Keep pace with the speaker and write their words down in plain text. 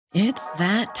It's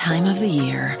that time of the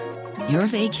year. Your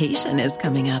vacation is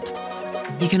coming up.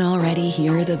 You can already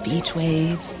hear the beach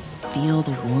waves, feel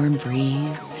the warm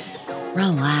breeze,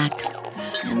 relax,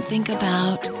 and think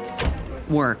about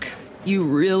work. You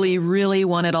really, really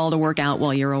want it all to work out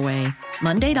while you're away.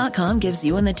 Monday.com gives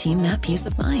you and the team that peace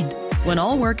of mind. When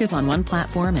all work is on one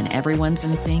platform and everyone's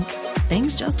in sync,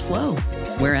 things just flow.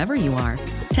 Wherever you are,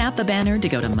 tap the banner to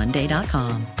go to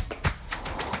Monday.com.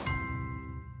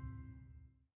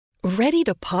 Ready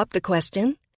to pop the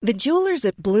question? The jewelers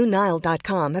at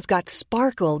BlueNile.com have got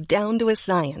sparkle down to a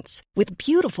science with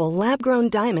beautiful lab-grown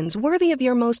diamonds worthy of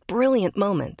your most brilliant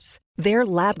moments. Their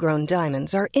lab-grown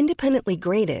diamonds are independently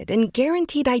graded and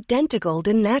guaranteed identical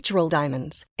to natural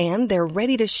diamonds, and they're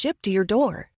ready to ship to your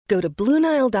door. Go to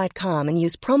BlueNile.com and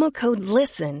use promo code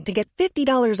LISTEN to get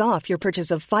 $50 off your purchase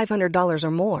of $500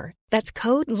 or more. That's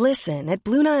code LISTEN at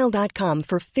BlueNile.com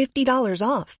for $50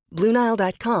 off.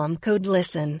 BlueNile.com, code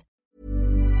LISTEN.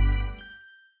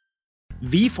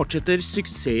 Vi fortsetter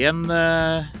suksessen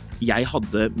jeg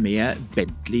hadde med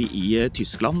Bentley i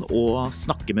Tyskland og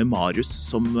snakke med Marius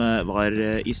som var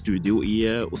i studio i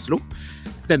Oslo.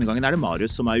 Denne gangen det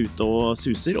Marius som ute og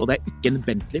suser, og det ikke en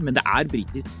Bentley, men det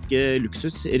britisk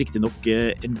luksus, riktig nok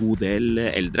en god del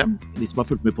eldre. De som har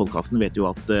fulgt med podcasten vet jo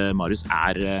at Marius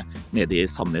nede i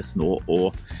Sandnes nå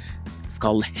og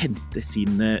skal hente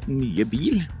sin nye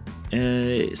bil.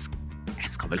 Jeg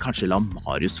skal vel kanskje la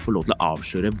Marius få lov til å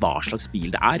avsløre hva slags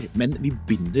bil det men vi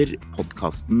begynner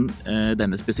podcasten,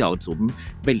 denne spesialepisoden,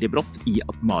 veldig brått i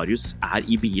at Marius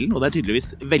i bilen, og det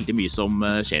tydeligvis veldig mye som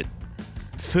skjer.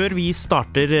 Før vi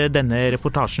starter denne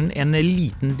reportasjen, en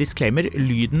liten disclaimer.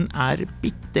 Lyden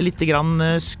bitte litt grann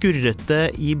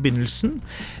skurrete i begynnelsen,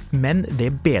 men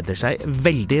det bedrer seg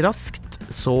veldig raskt,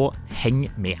 så heng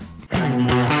med.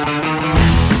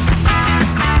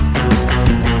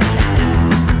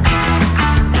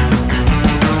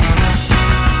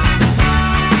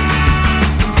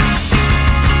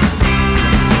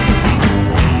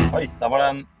 Der var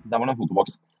det en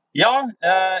fotoboks. Ja,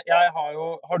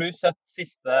 har du sett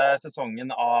siste sesongen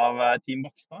av Team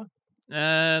Bakstad?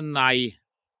 Nei.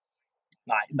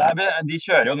 Nei, de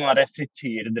kjører jo den der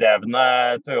frityrdrevne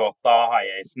Toyota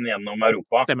Hiacen gjennom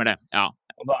Europa. Stemmer det, ja.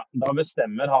 Og da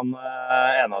bestemmer han,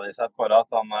 en av de seg for at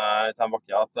Sam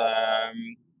Bakke,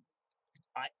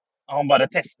 han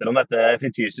bare tester om dette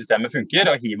frityrsystemet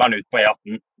funker, og hiver den ut på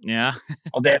E18. Ja.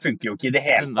 Og det funker jo ikke i det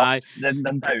hele tatt.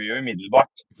 Den dauer jo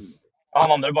umiddelbart. Han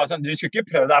andre bare sånn, du skulle ikke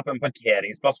prøve deg på en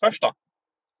parkeringsplass først da.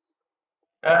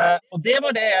 Og det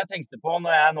var det jeg tenkte på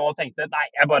når jeg nå tenkte, nei,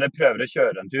 jeg bare prøver å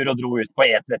kjøre en tur og dro ut på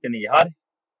E39 her.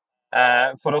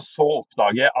 For å så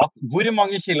oppdage at hvor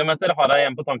mange kilometer har jeg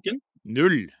igjen på tanken?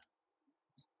 0.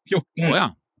 14. Ja.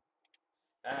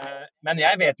 Men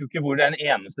jeg vet jo ikke hvor det en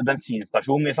eneste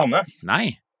bensinstasjon i Sandnes. Nei.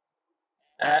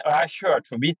 Og jeg har kjørt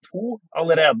forbi 2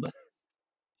 allerede.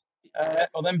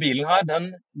 Og den bilen her,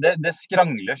 det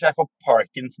skrangler så jeg får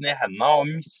Parkinson i hendene og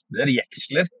mister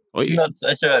jeksler mens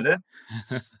jeg kjører.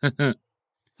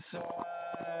 Så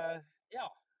ja,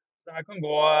 det her kan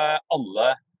gå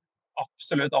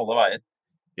absolutt alle veier.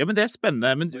 Ja, men det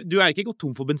spennende. Men du ikke gått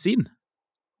tom for bensin?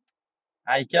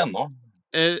 Nei, ikke ennå.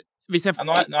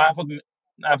 Nå har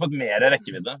jeg fått mer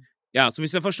rekkevidde. Ja, så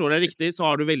hvis jeg forstår deg riktig,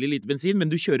 så har du veldig lite bensin, men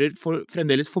du kjører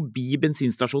fremdeles forbi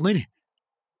bensinstasjoner?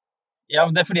 Ja,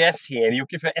 det fordi jeg ser jo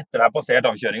ikke før etter jeg har passert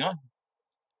avkjøringa.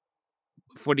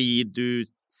 Fordi du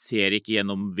ser ikke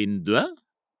gjennom vinduet?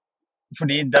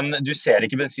 Fordi du ser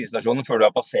ikke bensinstasjonen før du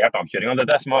har passert avkjøringa.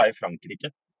 Det som å være i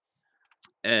Frankrike.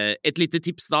 Et lite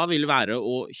tips da vil være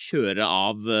å kjøre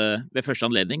av ved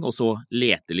første anledning, og så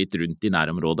lete litt rundt i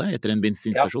nærområdet etter en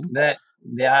bensinstasjon. Ja,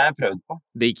 det har jeg prøvd på.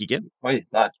 Det gikk ikke? Oi,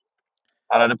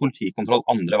 her det politikontroll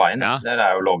andre veien. Ja. Det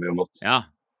jo lovlig og godt. Ja.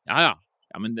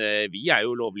 Ja, men vi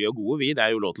jo lovlige og gode, vi. Det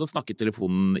jo lov til å snakke i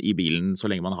telefonen i bilen så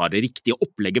lenge man har det riktige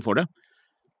opplegget for det.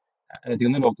 Jeg vet ikke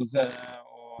om det lov til å se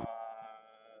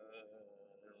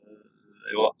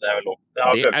Jo da, det vel lov.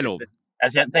 Det lov.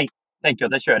 Jeg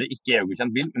tenker at jeg kjører ikke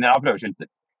EU-godkjent bil, men jeg har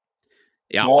prøveskilter.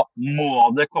 Ja. Nå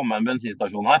må det komme en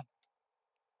bensinstasjon her.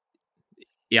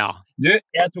 Ja. Du,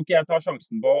 jeg tror ikke jeg tar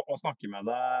sjansen på å snakke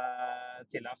med deg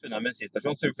til jeg har funnet en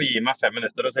bensinstasjon, så du får gi meg 5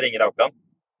 minutter, og så ringer jeg opp igjen.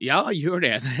 Ja, gjør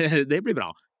det. Det blir bra.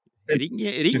 Ring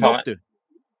opp, du.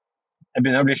 Jeg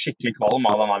begynner å bli skikkelig kvalm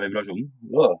av denne vibrasjonen.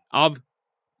 Av?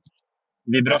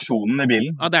 Vibrasjonen i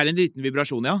bilen. Ja, det en liten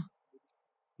vibrasjon, ja.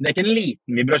 Det ikke en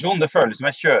liten vibrasjon, det føles som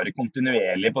jeg kjører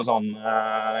kontinuerlig på sånn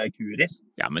kurist.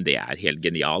 Ja, men det helt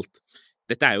genialt.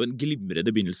 Dette jo en glimrende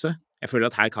begynnelse. Jeg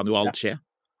føler at her kan jo alt skje.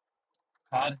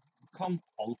 Her kan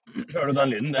alt. Hører du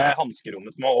den lyden? Det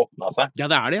hanskerommet som har åpnet seg. Ja,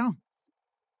 det det, ja.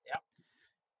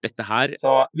 Dette her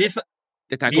Så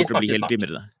kommer til å bli helt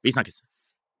glimrende. Vi snakkes.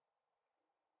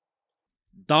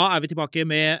 Da vi tilbake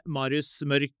med Marius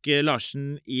Mørk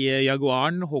Larsen i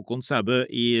Jaguaren, Håkon Sæbø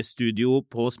i studio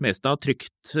på Smestad,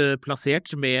 trygt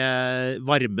plassert med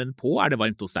varmen på. Det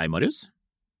varmt hos deg, Marius?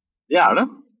 Det det.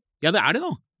 Ja, det det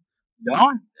nå. Ja,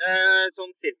 sånn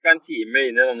cirka en time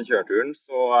inn i denne kjøreturen,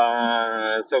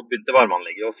 så begynte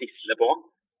varmeanlegget å fisle på.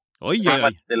 Oi. Jeg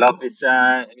merket til at hvis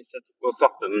jeg tok og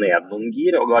satte ned noen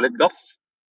gir og ga litt gass,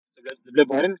 så det ble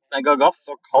varmt når jeg ga gass,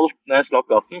 og kaldt når jeg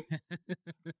slapp gassen.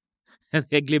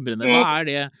 Det glimrende.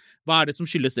 Hva det som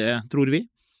skyldes det, tror vi?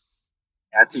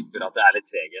 Jeg tipper at det litt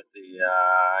treghet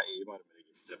i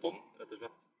varmeregistret på den, rett og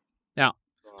slett. Ja.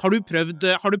 Har du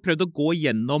prøvd å gå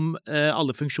gjennom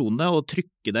alle funksjonene og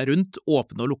trykke deg rundt,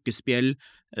 åpne og lukke spjell,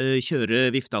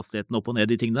 kjøre viftehastigheten opp og ned,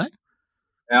 de tingene der?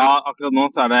 Ja, akkurat nå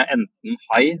så det enten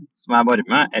high, som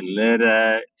varme, eller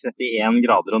 31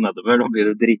 grader og nedover, da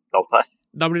blir det dritkaldt her.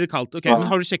 Da blir det kaldt, ok. Men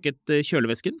har du sjekket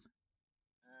kjølevesken?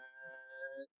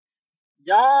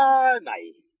 Ja, nei.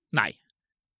 Nei.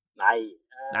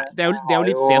 Det jo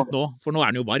litt jo sent nå, for nå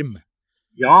den jo varm.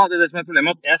 Ja, det det som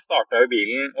problemet, at jeg startet jo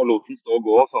bilen og lot den stå og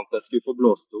gå, sånn at jeg skulle få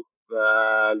blåst opp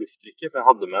lufttrykket, for jeg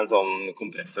hadde med en sånn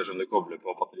kompressor som du kobler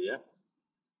på batteriet.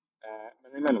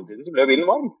 Men i mellomtiden så ble jo bilen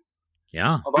varm.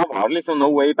 Ja. Og da var det liksom no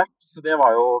way back, så det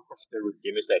var jo første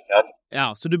rookie mistake her.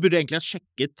 Ja, så du burde egentlig ha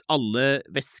sjekket alle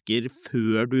væsker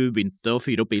før du begynte å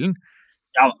fyre opp bilen?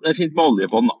 Ja, det fint med olje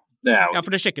på den da. Det jo. Ja,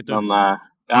 for det sjekket du. Men,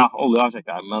 ja, olje har jeg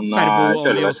sjekket, men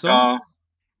servoolje også?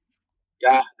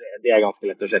 Ja, det ganske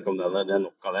lett å sjekke om det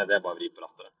nok av det. Det bare vri på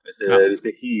rattet. Hvis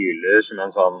det hyler som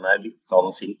en sånn, litt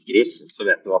sånn sint gris, så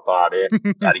vet du at da det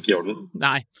ikke i orden.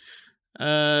 Nei.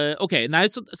 Ok,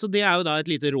 så det jo da et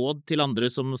lite råd til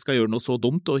andre som skal gjøre noe så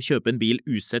dumt, å kjøpe en bil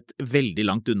usett veldig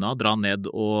langt unna, dra ned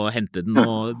og hente den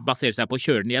og basere seg på å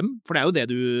kjøre den hjem, for det jo det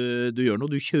du gjør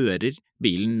nå, du kjører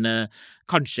bilen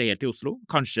kanskje helt til Oslo,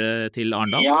 kanskje til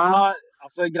Arendal? Ja,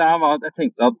 altså greia var at jeg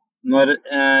tenkte at når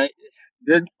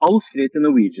all skryt til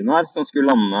Norwegian her, som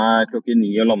skulle lande klokken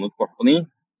 9 og landet 8:45,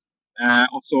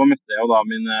 og så møtte jeg jo da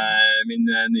min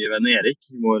nye venn Erik,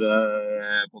 vår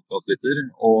podcastlytter,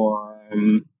 og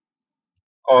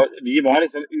vi var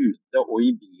liksom ute og i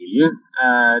bilen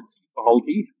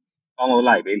 10:30. Han hadde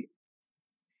leiebil.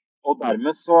 Og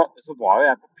dermed så var jo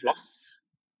jeg på plass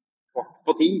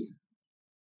 9:15,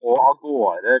 og av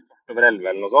gårde 11:15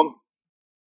 eller noe sånt.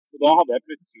 Så da hadde jeg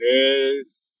plutselig,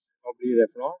 hva blir det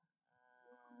for noe?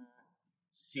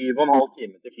 7,5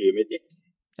 timer til flyet mitt gikk.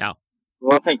 Ja. Og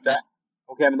da tenkte jeg,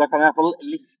 ok, men da kan jeg i hvert fall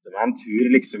liste meg en tur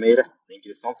liksom i retning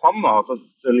Kristiansand da.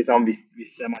 Så liksom,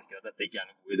 hvis jeg merker at dette ikke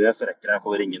noen god idé, så rekker jeg i hvert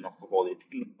fall ringe nok for å få de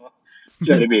til.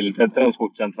 Kjøre bilen til en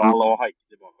transportsentral og haike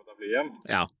tilbake og ta fly hjem.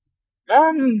 Ja.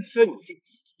 Men så gikk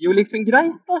det jo liksom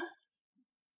greit da.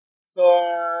 Så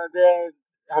jeg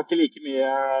har ikke like mye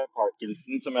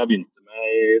Parkinson som jeg begynte med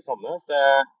i Sandnes.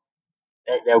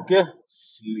 Det jo ikke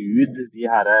smooth, de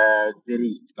her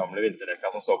dritgamle vinterrekka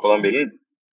som står på den bilen.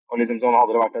 Og liksom sånn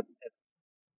hadde det vært et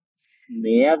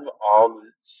snev av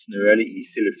snø eller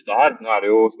is i lufta her. Nå det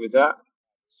jo, skal vi se,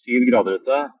 7 grader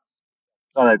ute.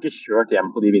 Så hadde jeg jo ikke kjørt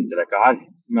hjem på de vinterrekka her.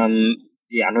 Men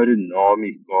de nå runde og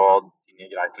myke, og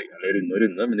ting greit, eller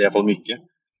runde, men de i hvert fall myke.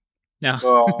 Ja.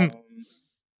 Så,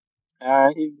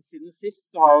 siden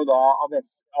sist så har jo da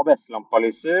ABS-lampa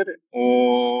lyser,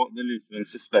 og det lyser en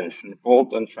suspension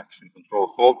fault, en traction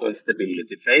control fault og en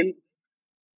stability fail.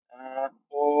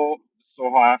 Og så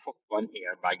har jeg fått på en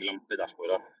airbag-lampe i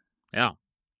dashbordet. Ja.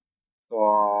 Så,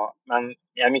 men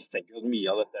jeg mistenker at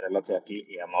mye av dette relatert til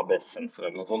en ABS-sensor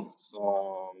eller noe sånt, så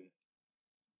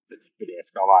det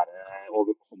skal være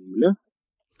overkommelig.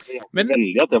 Det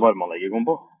veldig at det varmeanlegget kom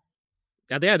på.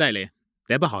 Ja, det deilig.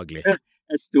 Det behagelig.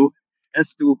 Jeg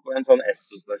sto på en sånn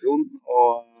Esso-stasjon, og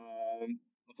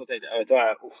så tenkte jeg, vet du hva,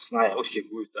 jeg orker ikke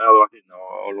gå ut. Jeg hadde vært inne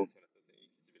og lånt for dette.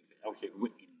 Jeg orker ikke gå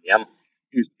inn igjen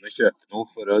uten å kjøpe noe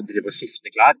for å drive og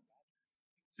skifte klær.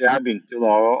 Så jeg begynte jo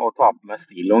da å ta på meg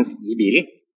stillongs i bilen.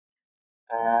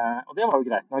 Og det var jo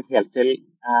greit nok helt til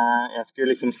jeg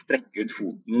skulle liksom strekke ut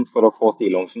foten for å få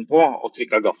stillongsen på, og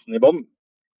trykke gassen i bånd.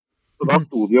 Så da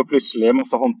sto det jo plutselig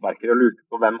masse håndverkere og lurte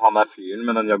på hvem han fyren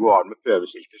med den Jaguaren med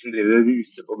prøveskilter som driver og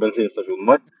ruser på bensinstasjonen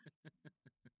vår.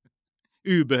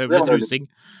 Ubehøvelig rusing.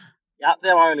 Ja,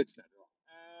 det var jo litt snøy.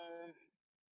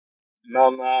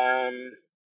 Men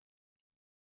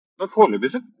foreløpig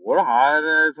så går det her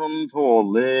sånn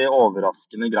tålig,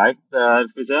 overraskende greit.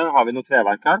 Skal vi se, har vi noe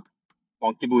treverk her?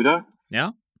 Bank i bordet. Ja.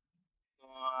 Så,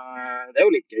 det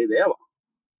jo litt gøy det da.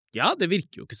 Ja, det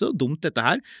virker jo ikke så dumt dette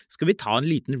her. Skal vi ta en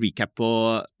liten recap på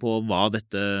hva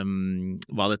dette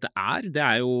er? Vi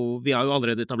har jo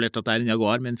allerede etablert at det er en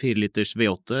Jaguar med en 4 liters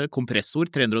V8, kompressor,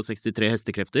 363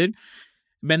 hestekrefter.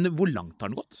 Men hvor langt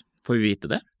har den gått? Får vi vite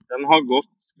det? Den har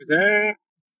gått, skal vi se...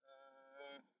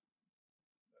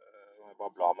 Jeg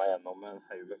bare bla meg gjennom en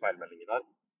haug med feilmeldinger der.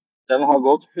 Den har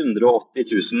gått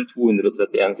 180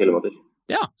 231 kilometer.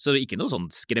 Ja, så det er ikke noe sånn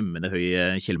skremmende høy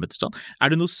kilometerstand.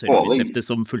 Er det noe servicehefte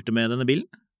som fulgte med denne bilen?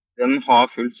 Den har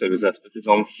fullt servicehefte til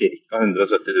sånn cirka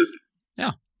 170 000.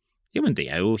 Ja, men det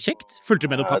er jo kjekt. Fulgte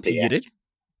med noen papirer?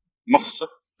 Masse.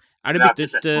 Er det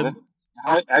byttet...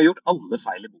 Jeg har gjort alle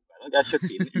feil i boka i dag. Jeg har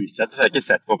kjøpt inn usett, så jeg har ikke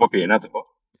sett på papirene etterpå.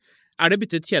 Er det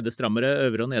byttet kjedestrammere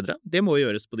øvre og nedre? Det må jo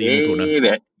gjøres på de motorene.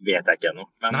 Det vet jeg ikke ennå.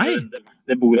 Men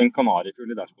det bor en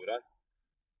kanarifugl i dashbordet her.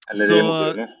 Eller i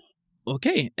motorene. Ok,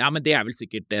 ja, men det er vel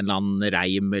sikkert en eller annen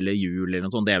reim eller hjul eller noe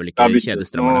sånt, det er vel ikke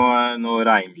kjedestrammerne. Noe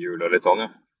reimhjul og litt sånn, ja.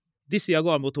 Disse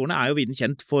Jaguar-motorene er jo viden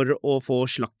kjent for å få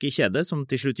slakk i kjede, som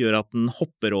til slutt gjør at den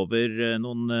hopper over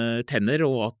noen tenner,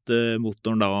 og at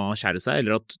motoren da skjærer seg,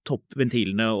 eller at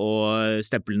toppventilene og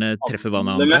stemplene treffer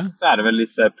hverandre. Det mest er det vel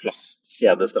disse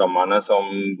plastkjedestrammerne som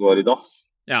går i dass.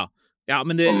 Ja,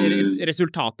 men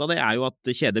resultatet av det er jo at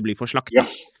kjedet blir for slakt.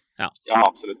 Yes, ja,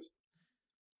 absolutt.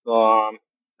 Så...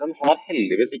 Den har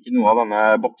heldigvis ikke noe av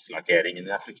denne bokslakkeringen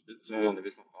jeg fryktet, så vi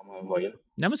snakket om her om dagen.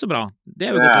 Ja, men så bra. Det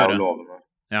er jo godt å høre. Det er jo lovende.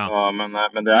 Ja. Så,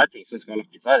 men det er ting som skal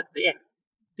lakkes her. Det er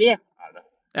det.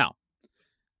 Ja.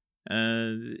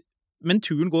 Men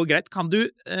turen går greit. Kan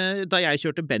du, da jeg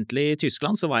kjørte Bentley i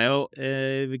Tyskland, så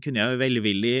kunne jeg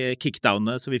velvillig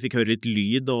kickdowne, så vi fikk høre litt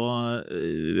lyd og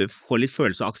få litt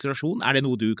følelse av akselerasjon. Er det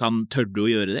noe du kan tørre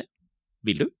å gjøre det?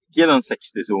 Vil du? Ikke den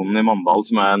 60-sonen i Mandal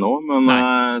som jeg er nå, men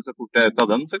så fort jeg er ut av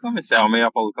den, så kan vi se om vi i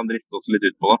hvert fall kan driste oss litt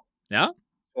ut på det. Ja?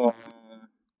 Så,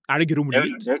 er det grom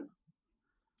lyd? Det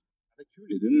er kul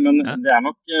lyden, men det er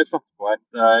nok satt på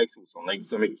et eksosanlegg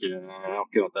som ikke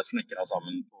akkurat er snekret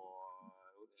sammen på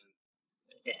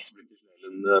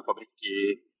Eksbrukersnellen-fabrikk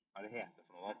i, hva er det heter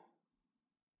for noe der?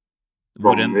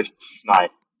 Bromwich, nei.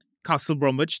 Castle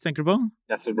Bromwich, tenker du på?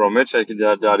 Castle Bromwich, er det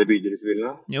ikke der de bygger disse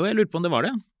bilene? Jo, jeg lurer på om det var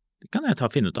det. Det kan jeg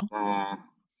finne ut av.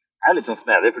 Det er litt sånn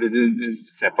snedig, fordi du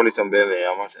ser på liksom BMW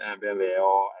og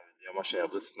Audi og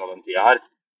Mercedes fra den tiden her,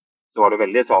 så var det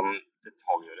veldig sånn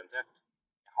detaljorientert.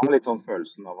 Jeg har litt sånn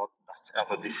følelsen av at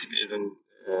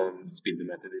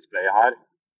speedometer-displayet her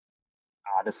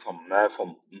er det samme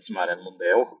fonten som er en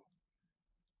Mondeo.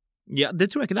 Ja, det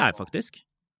tror jeg ikke det er faktisk.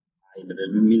 Nei, men det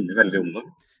minner veldig om det.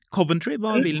 Coventry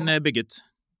var bilen bygget.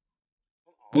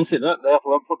 På den side, det er i hvert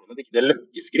fall en fordel at ikke det er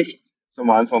løkkeskrift, som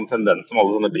var en sånn tendens som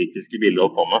alle sånne britiske biler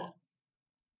holdt på med.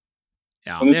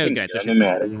 Ja, det er jo greit å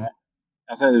skjønne.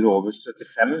 Altså en Rover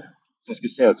 75, som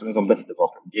skulle se ut som en sånn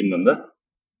bestepakke innvendig.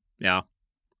 Ja.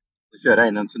 Så kjører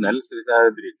jeg inn en tunnel, så hvis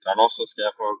jeg bryter her nå, så skal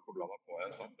jeg få koblet meg på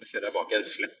en sånn. Så kjører jeg bak en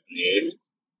slett ny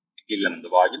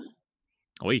Gelendewagen.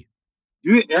 Oi.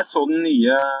 Du, jeg så den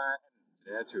nye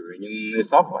Touringen i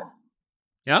stad.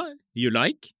 Ja, you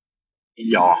like?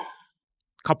 Ja.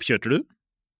 Kappkjørte du?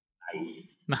 Nei.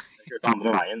 Jeg kjørte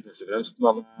andre veien først og fremst,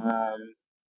 men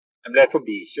jeg ble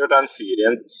forbikjørt av en fyr i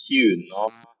en tuna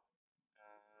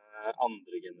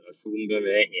andre generasjon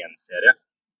BMW 1-serie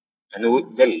med noe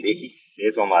veldig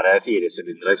hissig sånn der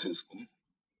 4-sylinder eksosponen.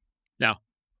 Ja.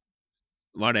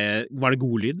 Var det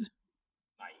god lyd?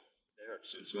 Nei, det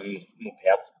hørtes ut som en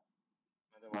moped.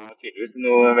 Men det var tydeligvis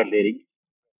noe veldig rigg.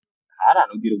 Her er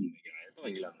noe grommegreier på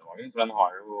den Gelendewagen, for den har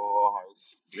jo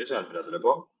skikkelig skjermredere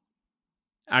på.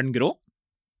 Er den grå?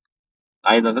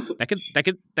 Nei, den er så... Det var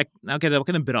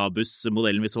ikke den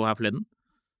Brabus-modellen vi så her forleden?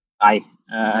 Nei,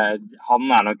 han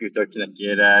er nok ute og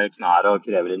knekker knær og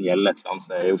krever en gjeld et eller annet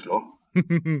sted i Oslo.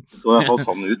 Så jeg falt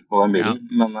sånn ut på den bilen,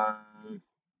 men...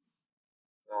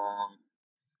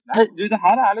 Nei, du, det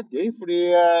her er litt gøy, fordi...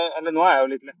 Eller nå er jeg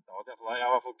jo litt lettet av at jeg har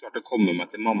i hvert fall klart å komme meg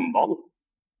til Mandal.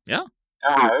 Ja.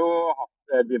 Jeg har jo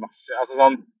hatt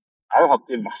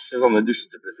diverse sånne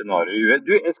dustete scenarioer i huet.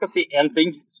 Du, jeg skal si en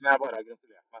ting som jeg bare har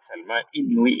gratulert meg selv med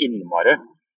noe i Innmare.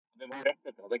 Det var rett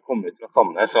etter at jeg kom ut fra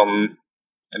Sandnes, sånn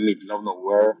middle of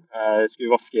nowhere,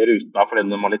 skulle vaske ruta fordi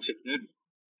den var litt skitten.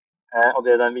 Og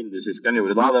det den vindusviskeren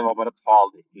gjorde da, det var bare å ta all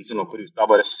dritten som lå på ruta,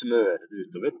 bare smøre det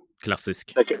utover.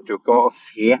 Klassisk. Jeg klarte jo ikke å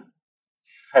se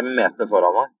 5 meter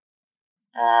foran meg.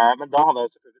 Men da hadde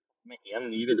jeg selvfølgelig tatt med en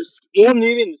ny vindusvisker. En ny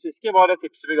vindusvisker var det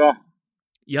tipset vi ga.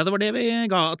 Ja, det var det vi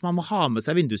ga, at man må ha med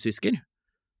seg vindusvisker.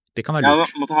 Det kan være lurt.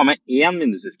 Ja, man måtte ha med en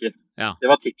vindusvisker. Ja.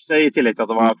 Det var tipset, i tillegg til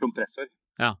at det var kompressor.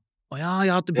 Ja. Ja,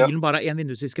 at bilen bare har en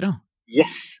vindusvisker, da.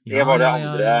 Yes, det var det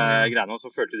andre greiene. Og så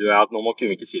følte du at nå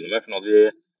kunne vi ikke si noe mer, for nå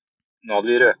hadde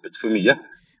vi røpet for mye.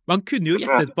 Man kunne jo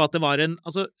gjettet på at det var en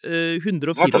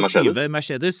 124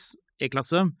 Mercedes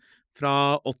E-klasse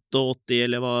fra 88,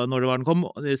 eller når det var den kom,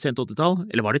 sent 80-tall,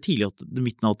 eller var det tidlig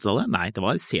midten av 80-tallet? Nei, det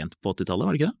var sent på 80-tallet,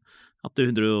 var det ikke det? At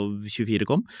 124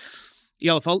 kom. I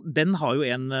alle fall, den har jo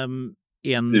en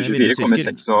 124 kom i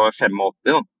 86,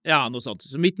 da. Ja, noe sånt.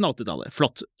 Så midten av 80-tallet.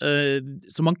 Flott.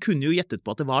 Så man kunne jo gjettet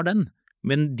på at det var den,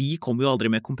 men de kom jo aldri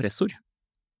med kompressor.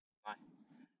 Nei.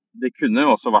 Det kunne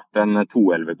jo også vært en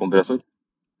 211-kompressor.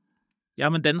 Ja,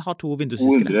 men den har 2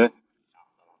 vindusviskere.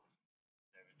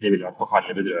 Det ville vært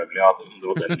forferdelig bedrøvelig at det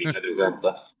var den bilen jeg dro til å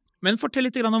hente. Men fortell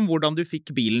litt om hvordan du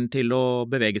fikk bilen til å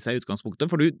bevege seg i utgangspunktet,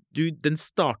 for den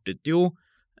startet jo,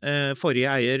 forrige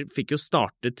eier fikk jo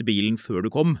startet bilen før du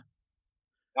kom.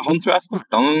 Ja, han tror jeg startet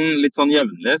den litt sånn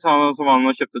jevnlig, så han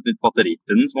har kjøpt et nytt batteri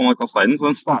til den, som han har kastet i den, så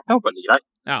den startet opp veldig greit.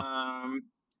 Ja.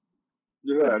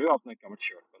 Du hører jo at den ikke har vært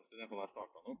kjørt på den siden, for den har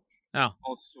startet nå. Ja.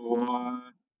 Og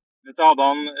så hadde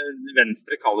han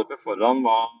venstre kaliper foran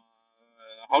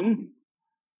hang.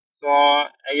 Så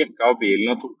jeg gikk av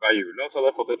bilen og tok av hjulet, og så hadde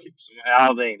jeg fått et tips om jeg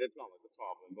hadde egentlig planlagt å ta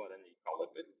med bare en ny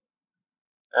kaliper.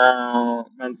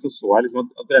 Men så jeg liksom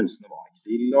at bremsene var ikke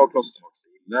så ille, og klossene var ikke så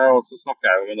ille, og så snakket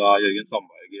jeg jo med Jørgen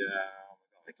Sandberg,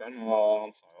 og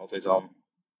han sa jo at liksom,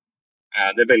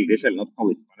 det veldig sjelden at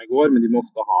kaliperne går, men de må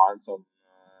ofte ha en sånn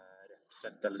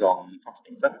rettsett eller sånn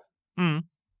pakningssett.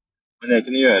 Men det jeg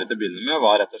kunne gjøre til å begynne med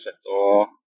var rett og slett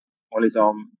å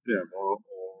liksom prøve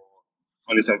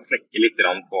å liksom flekke litt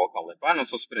på kaliperen, og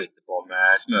så sprøyte på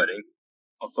med smøring.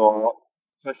 Og så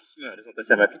først smøre sånn at jeg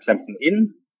selv fikk klemt den inn.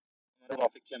 Når jeg da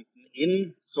fikk klemt den inn,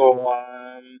 så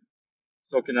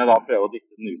kunne jeg da prøve å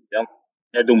dytte den ut igjen.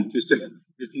 Det dumt hvis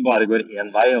den bare går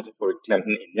en vei, og så får du klemt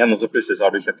den inn igjen, og så plutselig så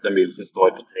har du kjøpt en bil som står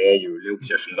på 3 hjul i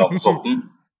oppkjørselen, da du solgte den.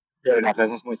 Det er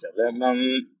jo sånn småkjedelig, men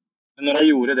når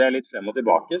jeg gjorde det litt frem og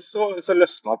tilbake, så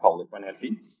løsnet kaliperen helt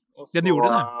fint. Den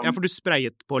gjorde det? Ja, for du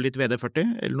sprayet på litt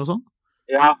VD40, eller noe sånt?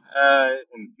 Ja,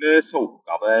 ordentlig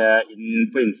solka det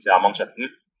inn på innsiden av mansjetten.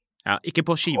 Ja, ikke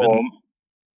på skiven?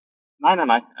 Nei.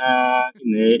 Nei.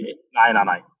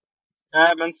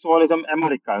 Men så liksom, jeg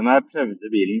merket jo når jeg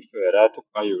prøvde bilen før jeg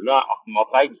tok av hjulet, at den var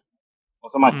treg. Og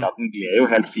så merket jeg at den gled jo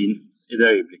helt fint i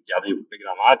det øyeblikket jeg hadde gjort det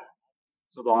grann her.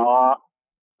 Så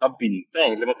da begynte jeg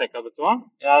egentlig med å tenke at, vet du hva,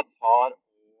 jeg tar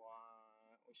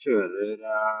og kjører,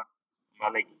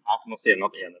 jeg legger meg, nå sier den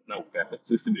at enheten er opprettet,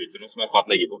 så hvis det bryter noe, så må jeg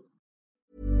snart legge på.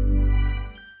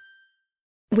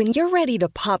 When you're ready to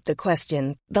pop the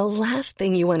question, the last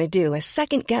thing you want to do is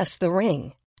second-guess the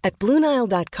ring. At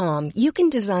BlueNile.com, you can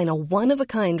design a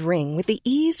one-of-a-kind ring with the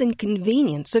ease and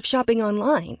convenience of shopping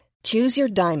online. Choose your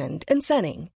diamond and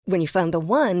setting. When you find the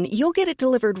one, you'll get it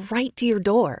delivered right to your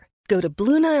door. Go to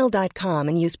BlueNile.com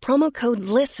and use promo code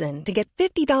LISTEN to get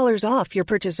 $50 off your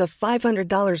purchase of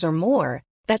 $500 or more.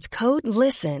 That's code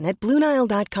LISTEN at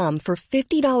BlueNile.com for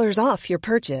 $50 off your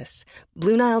purchase.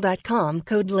 BlueNile.com,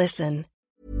 code LISTEN.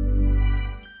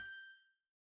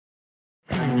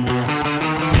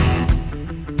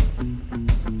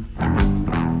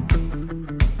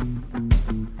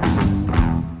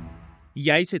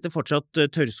 Jeg sitter fortsatt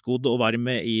tørrskodd og varm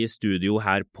i studio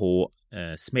her på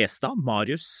Smestad.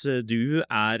 Marius, du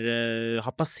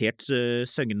har passert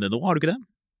Søgne nå, har du ikke det?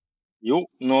 Jo,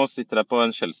 nå sitter jeg på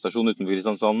en Shell-stasjon utenfor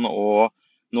Kristiansand, og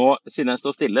nå, siden jeg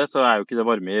står stille, så er jo ikke det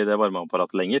varme i det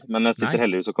varmeapparatet lenger, men jeg sitter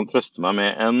heldigvis og kan trøste meg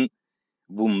med en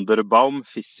Wunderbaum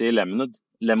Fizzy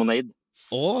Lemonade.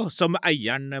 Som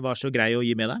eieren var så grei å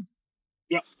gi med deg?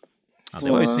 Ja. Ja, det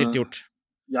var jo snilt gjort.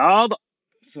 Ja da.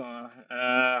 Så,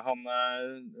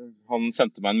 han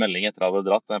sendte meg en melding etter jeg hadde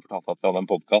dratt, jeg fortalte at vi hadde en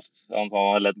podcast. Han sa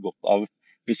han hadde lett godt av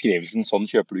beskrivelsen, sånn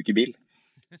kjøper du ikke bil.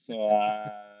 Så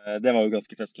det var jo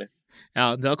ganske festlig.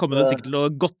 Ja, da kommer det sikkert til å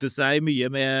godte seg mye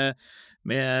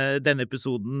med denne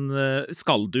episoden.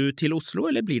 Skal du til Oslo,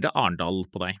 eller blir det Arendal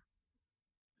på deg?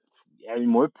 Vi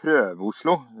må jo prøve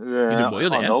Oslo. Du må jo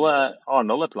det.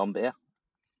 Arendal er plan B.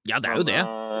 Ja, det er jo det.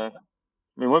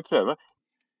 Vi må jo prøve.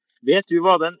 Vet du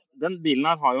hva, den bilen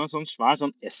her har jo en sånn svær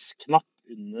sånn S-knapp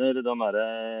under den der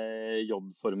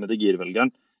J-formede girvelgeren.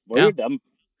 Hva gjør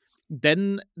den?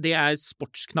 Det er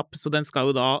sportsknapp, så den skal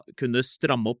jo da kunne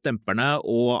stramme opp demperne,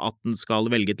 og at den skal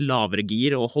velge et lavere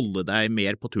gir og holde deg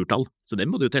mer på turtall. Så den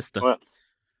må du jo teste.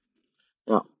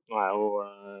 Ja, nå er jo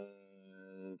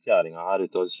fjæringa her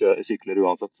ute og sykler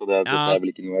uansett, så det er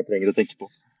vel ikke noe jeg trenger å tenke på.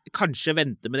 Kanskje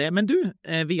vente med det, men du,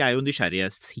 vi er jo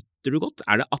nysgjerrige. Sitter du godt?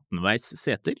 Er det 18-veis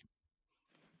seter?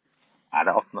 Er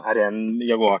det en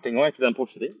Jaguar-ting også? Er ikke det en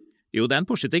Porsche-ting? Jo, det er en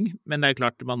Porsche-ting, men det er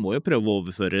klart man må jo prøve å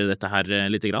overføre dette her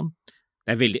litt grann.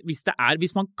 Det er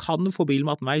hvis man kan få bil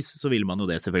med 18-veis, så vil man jo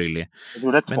det selvfølgelig. Jeg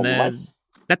tror det er 12-veis.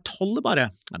 Det 12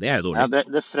 bare. Ja, det jo dårlig. Ja,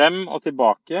 det frem og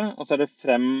tilbake, og så det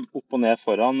frem, opp og ned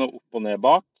foran og opp og ned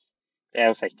bak.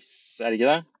 Det jo 6, det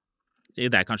ikke det?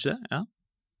 Det kanskje det, ja.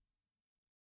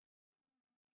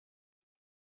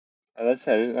 Ja, det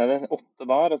 8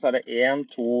 der, og så det 1,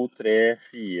 2, 3,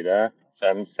 4,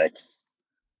 5, 6.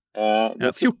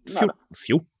 Ja, 14,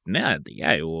 det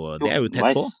jo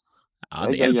tett på. Ja,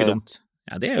 det jo ikke dumt.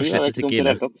 Ja, det jo slett ikke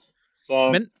ille.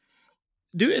 Men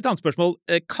du, et annet spørsmål.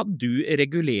 Kan du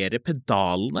regulere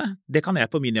pedalene? Det kan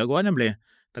jeg på min Jaguar, nemlig.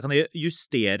 Da kan jeg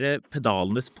justere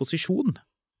pedalenes posisjon.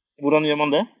 Hvordan gjør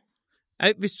man det?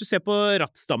 Hvis du ser på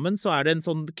rattstammen, så det en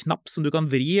sånn knapp som du kan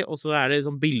vri, og så det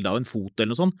sånn bilde av en fot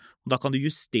eller noe sånt, og da kan du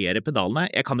justere pedalene.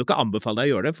 Jeg kan jo ikke anbefale deg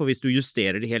å gjøre det, for hvis du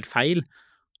justerer det helt feil,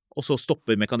 og så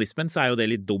stopper mekanismen, så jo det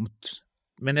litt dumt.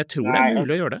 Men jeg tror det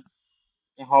mulig å gjøre det.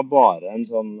 Jeg har bare en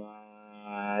sånn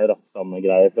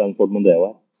rattstammegreie fra en Ford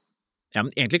Mondeo. Ja,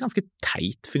 men egentlig ganske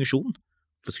teit funksjon.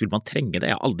 For skulle man trenge det?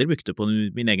 Jeg har aldri brukt det på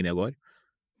min egen Jaguar.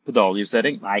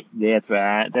 Pedaljustering? Nei, det tror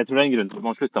jeg en grunn til at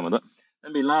man slutta med det.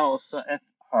 Den bilen også et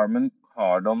Harman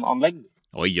Kardon-anlegg.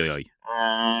 Oi.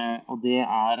 Og det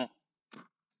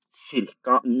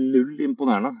cirka 0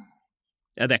 imponerende.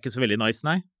 Ja, det ikke så veldig nice,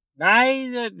 nei?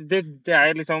 Nei, det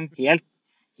liksom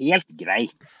helt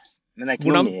greit. Men det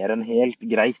ikke noe mer enn helt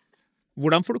greit.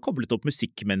 Hvordan får du koblet opp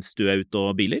musikk mens du ute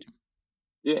og biler?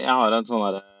 Jeg har en sånn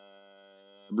der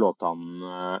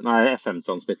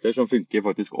FM-transmitter som funker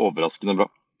faktisk overraskende bra.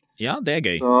 Ja, det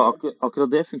gøy. Så akkurat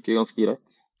det funker ganske greit.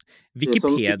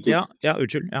 Wikipedia,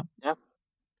 unnskyld, ja. Jeg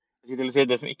skal til å si,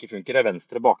 det som ikke funker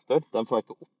venstre bakdør, den får jeg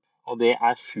ikke opp, og det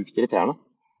sjukt irriterende.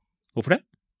 Hvorfor det?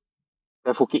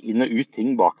 Jeg får ikke inn og ut ting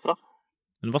bakfra.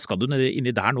 Men hva skal du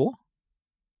inni der nå?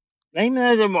 Nei, men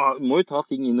jeg må jo ta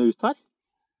ting inn og ut her.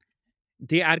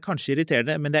 Det kanskje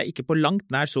irriterende, men det ikke på langt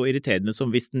nær så irriterende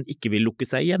som hvis den ikke vil lukke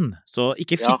seg igjen. Så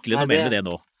ikke fikle noe mer med det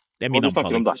nå. Det min anbefaling. Og du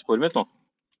snakker om dashbordet mitt nå?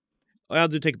 Åja,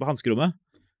 du tenker på hanskerommet?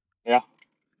 Ja.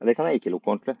 Men det kan jeg ikke lukke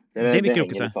ordentlig. Det vil ikke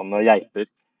lukke seg. Litt sånn geiper.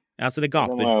 Ja, så det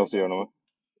gaper. Det må jeg også gjøre noe med.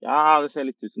 Ja, det ser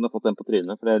litt ut som du har fått den på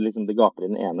trynet, for det gaper i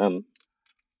den ene enden.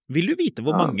 Vil du vite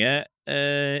hvor mange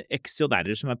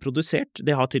XJR-er som produsert?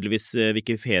 Det har tydeligvis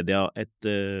Wikipedia et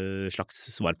slags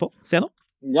svar på. Se nå.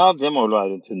 Ja, det må vel være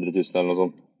rundt 100 000 eller noe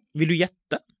sånt. Vil du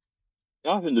gjette?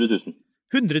 Ja, 100 000.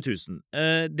 100 000.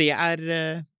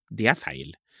 Det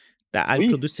feil. Det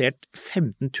produsert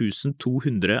 15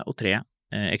 203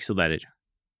 XJR-er.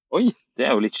 Oi, det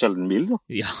jo litt sjelden bil da.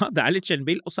 Ja, det litt sjelden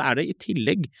bil, og så det i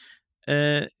tillegg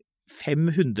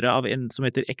 500 av en som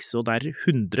heter XJR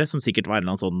 100, som sikkert var en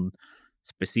eller annen sånn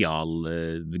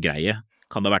spesialgreie.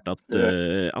 Kan det ha vært at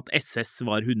SS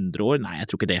var 100 år? Nei, jeg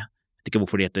tror ikke det. Jeg vet ikke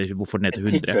hvorfor den heter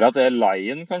 100. Jeg tipper at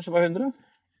Lion kanskje var 100?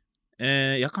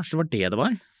 Ja, kanskje det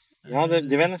var. Ja, det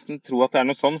vil jeg nesten tro at det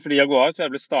noe sånn, fordi Jaguar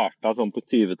så ble startet sånn på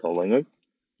 20-tallet en gang.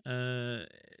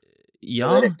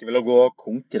 Ja. Det rekker vel å gå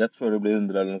konk rett før det blir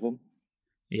 100 eller noe sånt.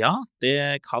 Ja,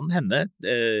 det kan hende.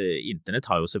 Internett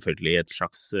har jo selvfølgelig et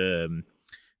slags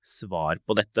svar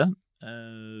på dette.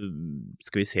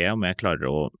 Skal vi se om jeg klarer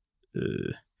å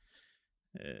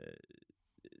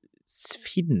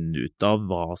finne ut av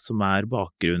hva som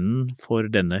bakgrunnen for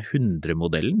denne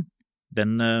 100-modellen.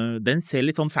 Den ser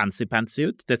litt sånn fancy-pansy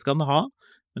ut, det skal den ha,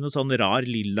 med noe sånn rar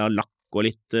lilla lakk og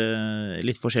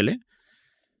litt forskjellig.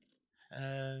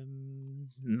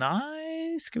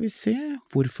 Nei, skal vi se.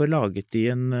 Hvorfor laget de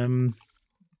en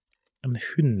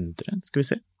 100? Skal vi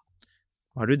se.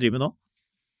 Hva du driver med nå?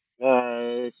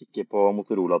 Jeg kikker på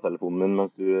Motorola-telefonen min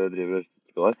mens du driver og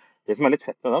kikker på der. Det som litt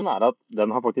fett med den at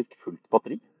den har faktisk fullt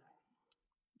batteri.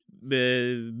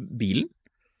 Bilen?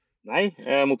 Nei,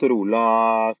 Motorola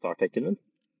Startekken min.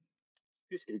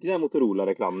 Husker du ikke det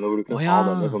Motorola-reklamene hvor du kunne ha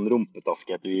den med sånn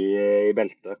rumpetaskett i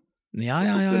beltet? Ja.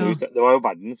 Det var jo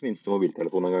verdens minste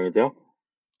mobiltelefon en gang i tida.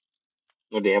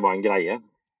 Når det var en greie.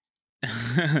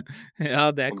 Ja,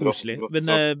 det koselig. Men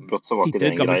sitter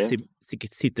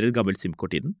et gammelt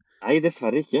SIM-kort i den? Nei,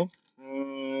 dessverre ikke.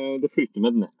 Det fulgte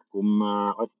med et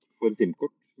Netcom-ark for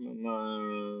SIM-kort,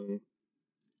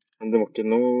 men det var ikke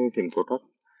noe SIM-kort her.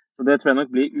 Så det tror jeg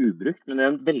nok blir ubrukt, men det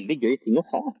en veldig gøy ting å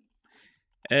ha.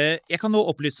 Jeg kan nå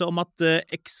opplyse om at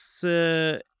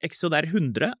XJR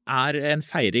 100 en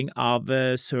feiring av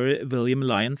Sir William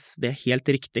Lyons. Det helt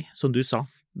riktig, som du sa.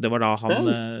 Det var da han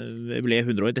ble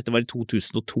 100 år. Dette var i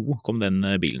 2002 kom den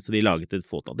bilen, så de laget et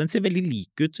foto. Den ser veldig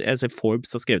lik ut. Jeg ser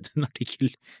Forbes har skrevet en artikkel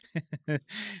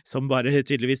som bare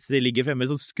tydeligvis ligger fremme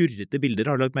med sånne skurrete bilder.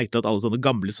 Har du lagt merke til at alle sånne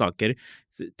gamle saker,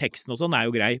 teksten og sånn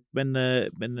jo grei, men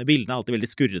bildene alltid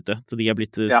veldig skurrete, så de har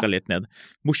blitt skalert ned.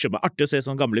 Morsomt, artig å se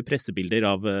sånne gamle pressebilder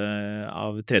av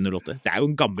 308. Det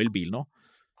jo en gammel bil nå.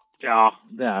 Ja,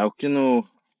 det jo ikke noe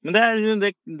Men det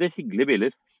er hyggelige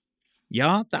biler.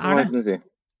 Ja, det det. Si.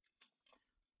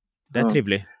 Det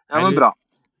trivelig. Ja, men bra.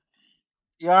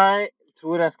 Jeg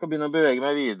tror jeg skal begynne å bevege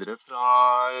meg videre fra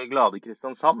glade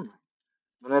Kristiansand.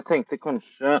 Men jeg tenkte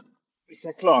kanskje, hvis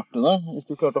jeg klarte det, hvis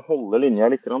du klarte å holde linja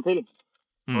litt til,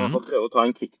 så jeg får prøve å ta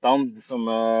en kickdown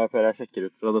før jeg sjekker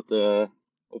ut fra dette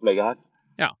opplegget her.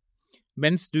 Ja.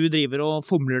 Mens du driver og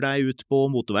fomler deg ut på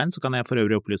motorveien, så kan jeg for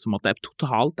øvrig opplyse om at det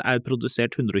totalt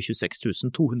produsert 126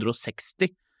 260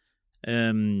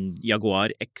 Jaguar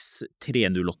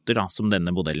X308 da, som denne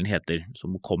modellen heter,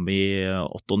 som kom i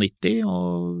 98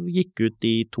 og gikk ut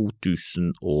i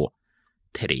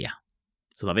 2003.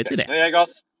 Så da vet vi det.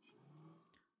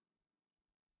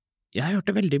 Jeg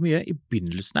hørte veldig mye i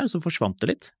begynnelsen her, så forsvant det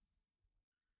litt.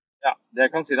 Ja, det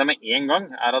jeg kan si deg med en gang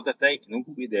at dette ikke noen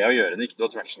god idé å gjøre når ikke du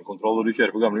har traction-kontroll og du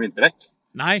kjører på gamle vinterdekk.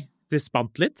 Nei, det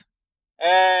spant litt?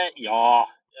 Ja,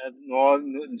 nå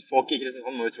folk i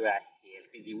Kristiansand nå tror jeg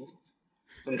helt idiot.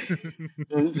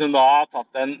 Som da har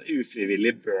tatt en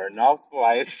ufrivillig burnout på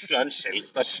vei fra en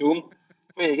Shell-stasjon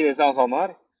på Kristiansand her.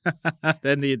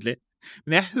 Det nydelig.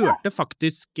 Men jeg hørte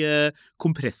faktisk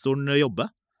kompressoren jobbe.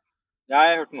 Ja,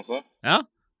 jeg hørte den også. Ja,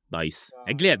 nice.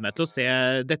 Jeg gleder meg til å se.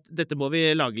 Dette må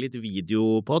vi lage litt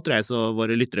video på, tror jeg, så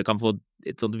våre lyttere kan få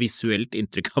et sånt visuelt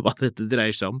inntrykk av hva dette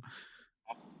dreier seg om.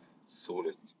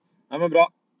 Absolutt. Ja, men bra.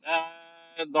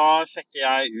 Da sjekker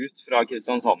jeg ut fra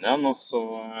Kristiansand igjen, og så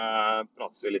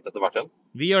prates vi litt etter hvert igjen.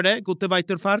 Vi gjør det. Gute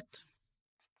weiterfart.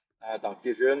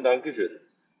 Dankeschön.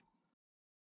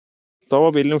 Da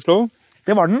var bilen i Oslo.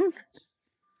 Det var den.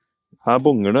 Her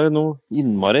bonger det noe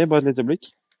innmari, bare et lite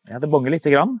blikk. Ja, det bonger litt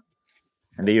grann.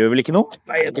 Men det gjør vel ikke noe?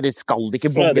 Nei, det skal ikke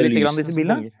bonge litt grann, disse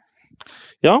bilene?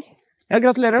 Ja. Ja,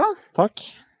 gratulerer da. Takk.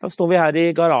 Da står vi her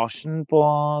i garasjen på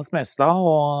Smestad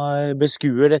og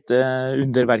beskuer dette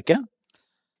underverket.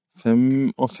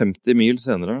 55 mil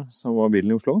senere så var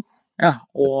bilen i Oslo. Ja,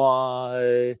 og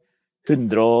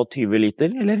 120 liter,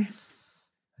 eller?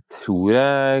 Jeg tror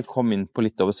jeg kom inn på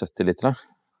litt over 70 liter.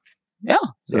 Ja,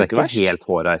 så det er ikke helt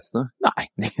hårreisende. Nei,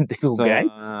 det går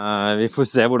greit. Vi får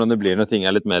se hvordan det blir når ting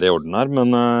er litt mer i orden her,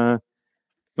 men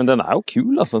den er jo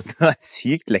kul, altså. Den er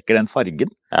sykt lekker, den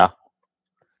fargen. Ja.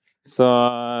 Så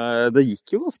det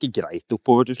gikk jo ganske greit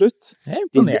oppover til slutt. Jeg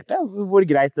imponerte hvor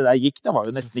greit det der gikk. Det var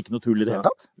jo nesten ikke noe tull i det hele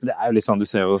tatt. Det er jo litt sånn, du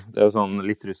ser jo, det er jo sånn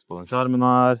litt rust på den skjermen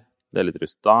her, det er litt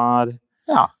rust der.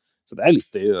 Ja. Så det er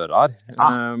litt å gjøre her. Ja,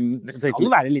 det skal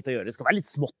være litt å gjøre, det skal være litt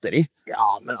småtteri. Ja,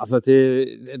 men altså,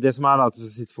 det som da, så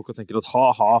sitter folk og tenker at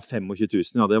 25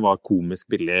 000, ja, det var komisk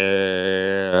billig,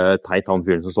 teit han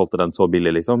fyren som solgte den så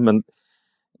billig, liksom, men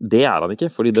det er han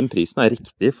ikke, fordi den prisen er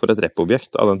riktig for et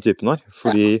rep-objekt av den typen her.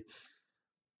 Fordi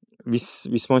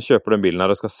hvis man kjøper den bilen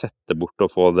her og skal sette bort og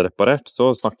få det reparert,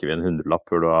 så snakker vi en 100-lapp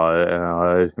før du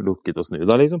har lukket og snudd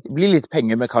da, liksom. Det blir litt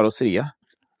penger med karosseriet.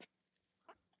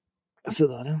 Se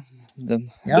der, ja. Den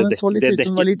så litt ut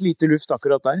som det var litt lite luft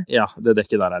akkurat der. Ja, det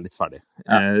dekket der er litt ferdig.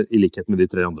 I likhet med de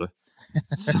 3 andre.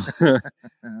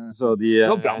 Så de det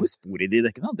var bra med spor i de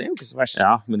dekkene, det er jo ikke så verst.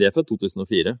 Ja, men de er fra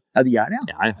 2004. Ja, de er det,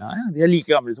 ja. Ja. De er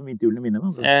like gamle som vinterhjulene mine.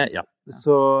 Ja,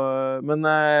 så, men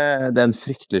det er en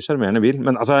fryktelig charmerende bil.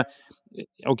 Men altså,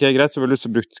 ok, greit, så vil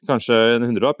du brukt kanskje en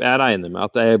 100-lapp. Jeg regner med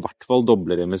at jeg i hvert fall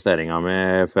dobler investeringen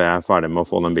før jeg er ferdig med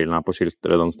å få den bilen her på skilter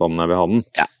i den standen jeg vil ha den.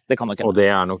 Ja, det kan nok. Og det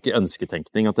er nok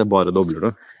ønsketenkning at jeg bare dobler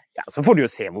det. Ja, så får du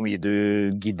jo se hvor mye du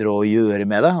gidder å gjøre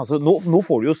med det. Altså, nå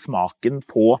får du jo smaken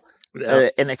på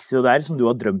en XJO der som du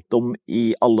har drømt om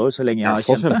i alle år, så lenge jeg har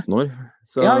kjent det. 15 år.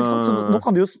 Så... Ja, ikke sant? Så nå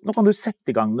kan du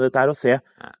sette i gang med dette her og se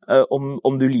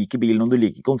om du liker bilen, om du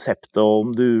liker konseptet, og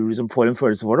om du liksom får en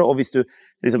følelse for det. Og hvis du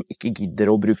liksom ikke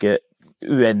gidder å bruke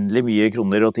uendelig mye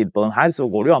kroner og tid på den her, så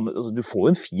går det jo an. Altså, du får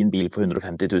jo en fin bil for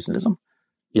 150 000, liksom.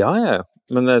 Ja.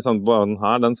 Men det er sant, bare den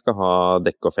her, den skal ha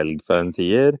dekk og felg for en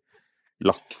 10-er,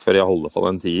 lakk for i alle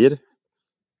fall en 10-er.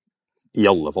 I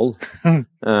alle fall.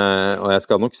 Og jeg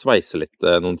skal nok sveise litt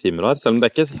noen timer her, selv om det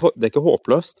er ikke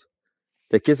håpløst.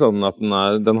 Det er ikke sånn at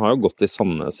den har jo gått i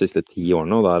Sandnes de siste 10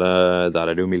 årene, og der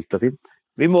er det jo mildt og fint.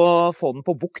 Vi må få den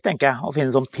på bukk, tenker jeg, og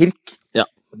finne en sånn pirk. Ja,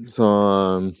 så...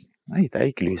 Nei, det er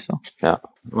ikke lys da. Ja,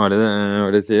 hva er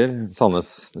det de sier?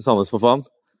 Sandnes for faen.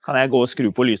 Kan jeg gå og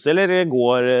skru på lyset, eller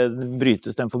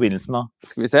brytes den forbindelsen da?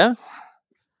 Skal vi se.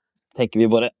 Tenker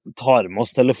vi bare tar med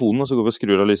oss telefonen, og så går vi og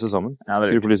skrur av lyset sammen. Ja,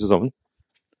 skrur på lyset sammen.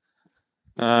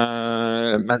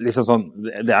 Men liksom sånn,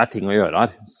 det er ting å gjøre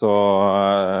her. Så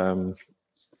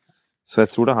jeg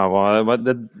tror det her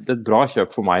det er et bra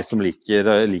kjøp for meg som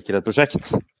liker et prosjekt.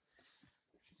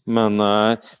 Men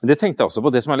det tenkte jeg også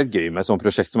på. Det som er litt gøy med et sånt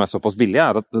prosjekt som er såpass billig,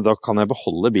 er at da kan jeg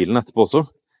beholde bilen etterpå også.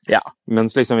 Ja.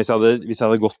 Mens liksom, hvis jeg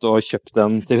hadde gått og kjøpt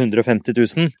den til 150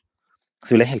 000, Så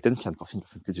ville jeg helt kjent på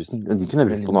 150 000. De kunne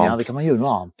brukt på noe annet. Ja, det kan man gjøre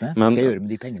noe annet med. Hva skal jeg gjøre med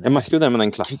de pengene? Jeg merker jo det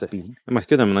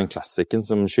med den klassikken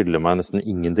som skylder meg nesten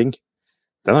ingenting.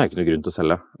 Den har jeg ikke noe grunn til å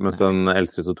selge. Mens den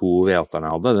L32 V8-eren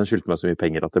jeg hadde, den skyldte meg så mye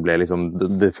penger at det ble liksom,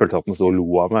 det følte at den stod og lo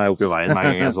av meg oppe i veien hver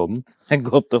gang jeg så den. Det er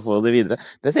godt å få det videre.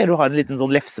 Det ser du har en liten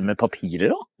sånn lefse med papirer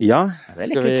også. Ja,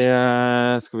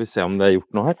 skal vi se om det er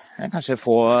gjort noe her? Kanskje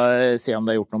se om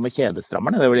det er gjort noe med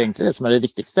kjedestrammerne. Det er vel egentlig det som er det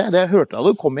viktigste. Det jeg hørte da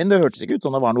du kom inn, det hørtes ikke ut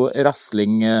som det var noe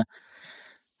rasling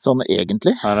sånn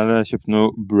egentlig. Her er det kjøpt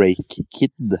noe Brake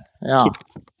Kid. Ja.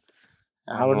 Kit.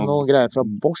 Her var det noe greier fra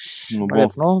Bosch. Hva er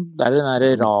det for noe? Det er den der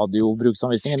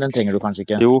radiobruksanvisningen, den trenger du kanskje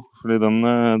ikke. Jo, fordi den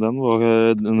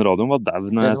radioen var dau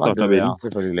når jeg startet bilen. Ja,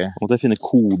 selvfølgelig. Da måtte jeg finne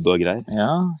kode og greier.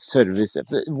 Ja, service.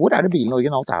 Hvor er det bilen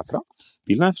originalt er fra?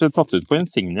 Bilen er tatt ut på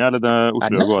Insignia, eller det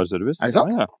Oslo Jaguar-service. Er det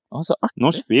sant? Ja. Så artig.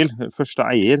 Norsk bil. Første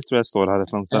eier, tror jeg står her et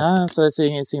eller annet sted. Ja, så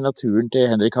er signaturen til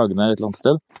Henrik Hagen her et eller annet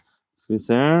sted. Skal vi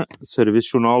se,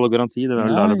 servicejournal og garanti, det er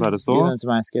vel der det pleier å stå. Til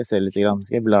meg skal jeg se litt grann,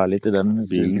 skal jeg bla litt i den.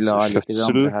 Bilens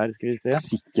skjøtsel,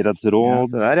 sikkerhetsråd. Ja,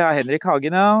 så der, ja, Henrik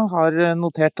Hagen, har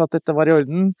notert at dette var i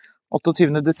orden.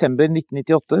 28. desember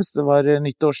 1998, så det var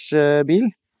nyttårsbil.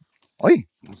 Oi,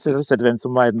 så har du sett hvem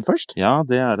som var den først? Ja,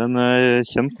 det er en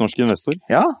kjent norsk investor.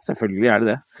 Ja, selvfølgelig er det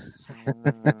det.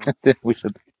 Det er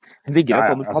morsomt. Jeg digger at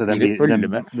sånne papirer følger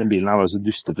med. Den bilen her var jo så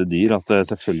dustete dyr at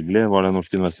selvfølgelig var det en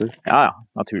norsk investor. Ja,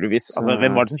 naturligvis. Altså,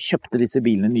 hvem var det som kjøpte disse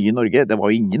bilene nye i Norge? Det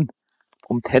var jo ingen.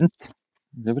 Omtrent.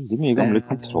 Det er veldig mye gamle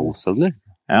kontrollsedler.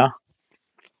 Ja.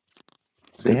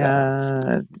 Det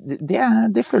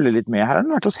følger litt med. Her har den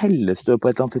vært hos Hellestø på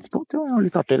et eller annet tidspunkt. Det var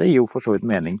litt artig. Det gir jo for så vidt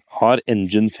mening. Har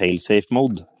engine fail-safe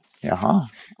mode. Jaha.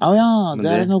 Ja, det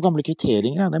er noen gamle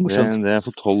kvitteringer. Det er morsomt. Det er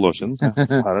for 12 år siden.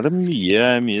 Her er det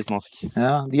mye snask.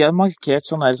 Ja, de har markert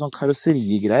sånn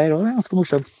karosserigreier også. Det er ganske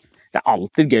morsomt. Det er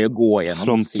alltid gøy å gå igjennom.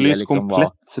 Frontlys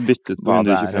komplett byttet på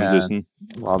 125 000.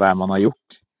 Hva det er man har gjort.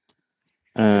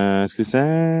 Skal vi se...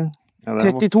 Ja,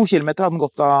 32 kilometer hadde den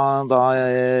gått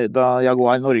da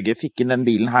Jaguar Norge fikk inn den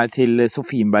bilen her til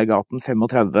Sofienberggaten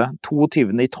 35,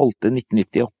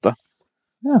 22.12.1998.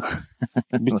 Ja.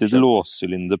 Byttet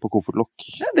låssylinder på koffertlokk.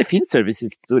 Ja, det finnes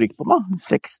servicehistorikk på den da.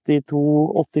 62,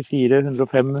 84,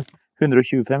 105,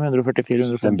 125, 144,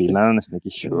 150. Den bilen er nesten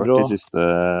ikke kjørt de siste...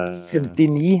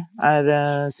 59 er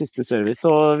siste service,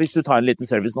 og hvis du tar en liten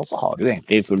service nå, så har du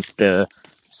egentlig fullt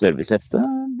servicehefte.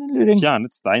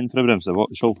 Fjernet stein fra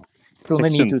bremseskjold. Kroner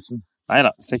 9000.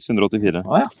 Neida, 684. Å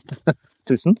ja,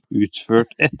 1000.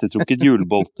 Utført ettertrukket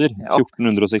hjulbolter,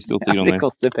 1468 kroner. Ja, det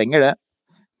koster penger det.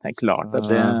 Det er klart at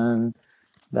det er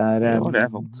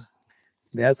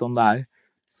det er sånn det er.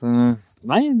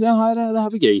 Nei, det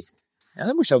her blir gøy. Ja,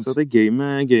 det er morsomt. Så det er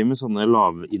gøy med sånne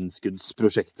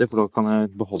lavinnskuddsprosjekter, for da kan jeg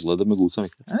beholde det med god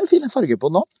samvittighet. Det er fine farger på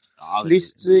nå. Ja,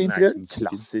 lyst interiør,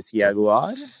 klassisk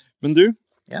Jaguar. Men du,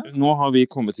 nå har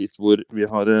vi kommet hit hvor vi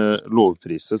har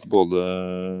lovpriset både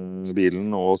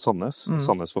bilen og Sandnes.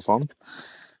 Sandnes for faen.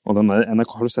 Og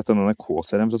har du sett den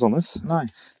NRK-serien fra Sandnes? Nei.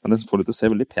 Men den får det til å se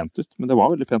veldig pent ut, men det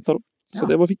var veldig pent der oppe. Så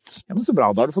det var fint. Ja, men så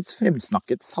bra, da har du fått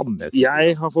fremsnakket Sandnes.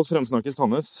 Jeg har fått fremsnakket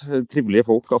Sandnes. Trivelige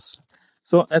folk, ass.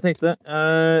 Så jeg tenkte,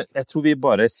 jeg tror vi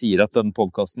bare sier at denne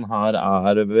podcasten her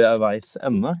er ved veis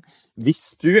ende.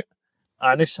 Hvis du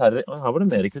er nysgjerrig... Her var det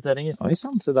mer kvitteringer. Oi,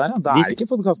 sant, se der, ja. Da er ikke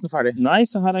podcasten ferdig. Nei,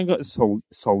 så her er en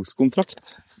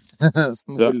salgskontrakt.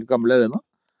 Hvor gammel er den da?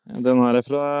 Den her er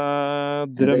fra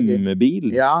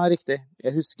Drømmebil. Ja, riktig.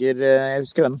 Jeg husker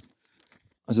den.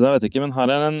 Altså, det vet jeg ikke, men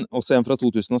her er også en fra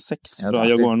 2006 fra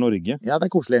Jaguar Norge. Ja, det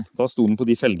er koselig. Da sto den på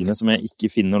de felgene som jeg ikke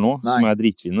finner nå, som er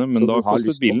dritfine, men da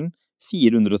kostet bilen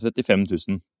 435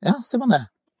 000. Ja, ser man det.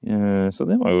 Så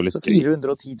det var jo litt... Så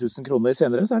 410 000 kroner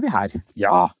senere, så er vi her.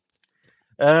 Ja!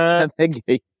 Det er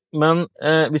gøy. Men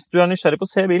hvis du er nysgjerrig på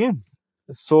å se bilen,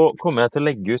 så kommer jeg til å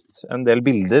legge ut en del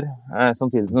bilder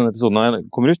samtidig som denne episoden her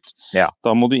kommer ut. Ja.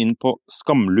 Da må du inn på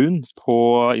Skamlun på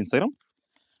Instagram.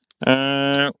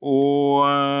 Og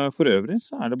for øvrig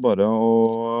så er det bare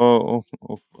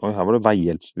her var det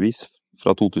veihjelpsbevis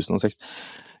fra 2006.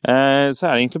 Så er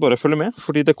det egentlig bare å følge med,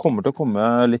 fordi det kommer til å komme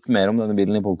litt mer om denne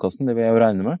bilen i podcasten, det vil jeg jo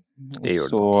regne med. Det gjør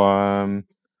det. Så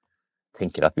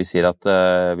tenker jeg at vi sier at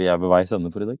vi er ved veis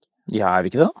ende for i dag. Ja, er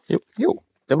vi ikke det? Jo.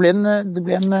 Det ble en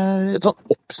sånn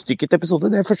oppstykket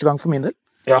episode. Det er første gang for min del.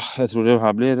 Ja, jeg tror det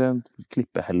her blir en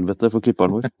klippehelvete for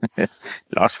klipperen vår.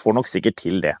 Lars får nok sikkert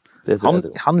til det.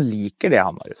 Han liker det,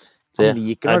 han, Marius. Han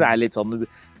liker når det er litt sånn,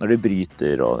 når det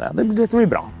bryter og det. Det tror jeg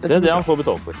blir bra. Det er det han får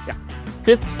betalt for. Ja.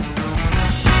 Fint.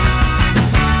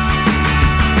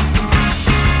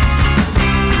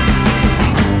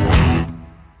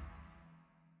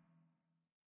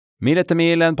 Mil etter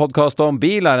mil, en podcast om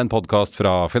bil, en podcast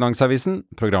fra Finansavisen.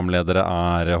 Programledere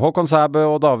Håkon Sæbø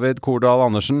og David Kordal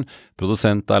Andersen.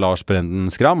 Produsent Lars Brenden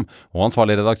Skram. Og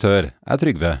ansvarlig redaktør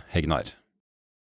Trygve Hegnar.